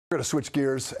We're going to switch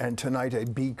gears, and tonight a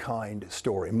Be Kind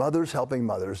story. Mothers helping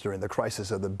mothers during the crisis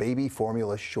of the baby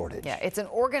formula shortage. Yeah, it's an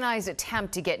organized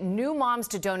attempt to get new moms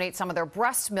to donate some of their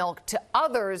breast milk to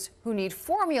others who need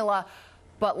formula,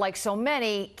 but like so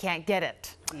many, can't get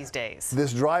it these days.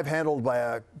 This drive handled by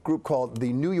a group called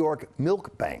the New York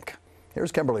Milk Bank.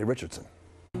 Here's Kimberly Richardson.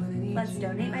 Let's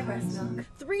donate my breast milk.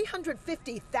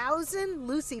 350,000?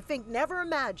 Lucy Fink never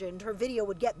imagined her video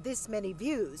would get this many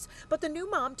views. But the new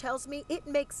mom tells me it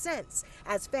makes sense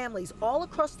as families all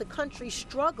across the country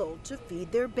struggle to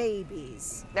feed their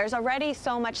babies. There's already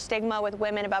so much stigma with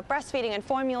women about breastfeeding and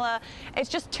formula. It's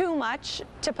just too much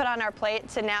to put on our plate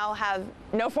to now have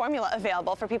no formula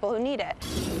available for people who need it.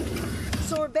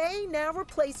 Sorbet now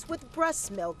replaced with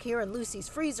breast milk here in Lucy's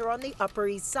freezer on the Upper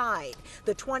East Side.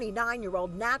 The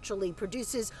 29-year-old naturally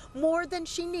produces more than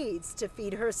she needs to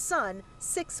feed her son,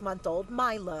 6-month-old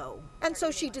Milo. And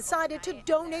so she decided to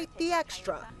donate the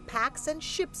extra, packs and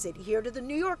ships it here to the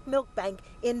New York Milk Bank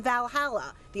in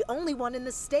Valhalla, the only one in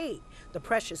the state. The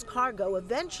precious cargo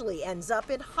eventually ends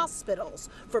up in hospitals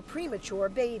for premature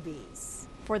babies.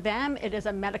 For them, it is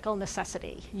a medical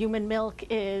necessity. Human milk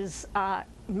is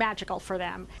magical for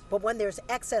them. But when there's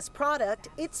excess product,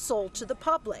 it's sold to the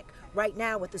public. Right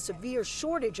now, with the severe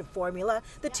shortage of formula,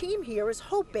 the team here is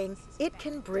hoping it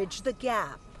can bridge the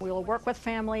gap. We will work with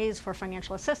families for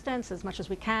financial assistance as much as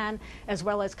we can, as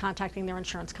well as contacting their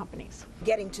insurance companies.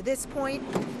 Getting to this point,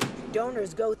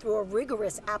 donors go through a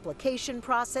rigorous application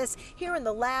process. Here in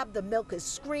the lab, the milk is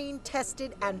screened,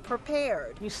 tested, and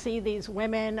prepared. You see these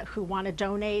women who want to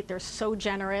donate. They're so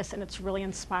generous, and it's really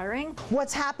inspiring.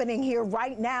 What's happening here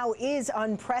right now is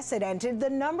unprecedented. The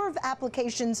number of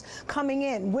applications coming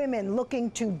in, women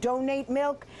looking to donate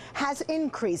milk, has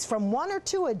increased from 1 or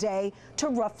 2 a day to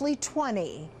roughly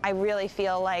 20. I really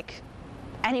feel like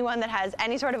anyone that has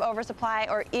any sort of oversupply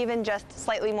or even just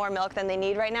slightly more milk than they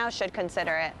need right now should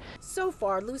consider it. So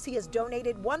far, Lucy has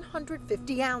donated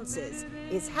 150 ounces,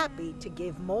 is happy to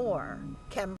give more.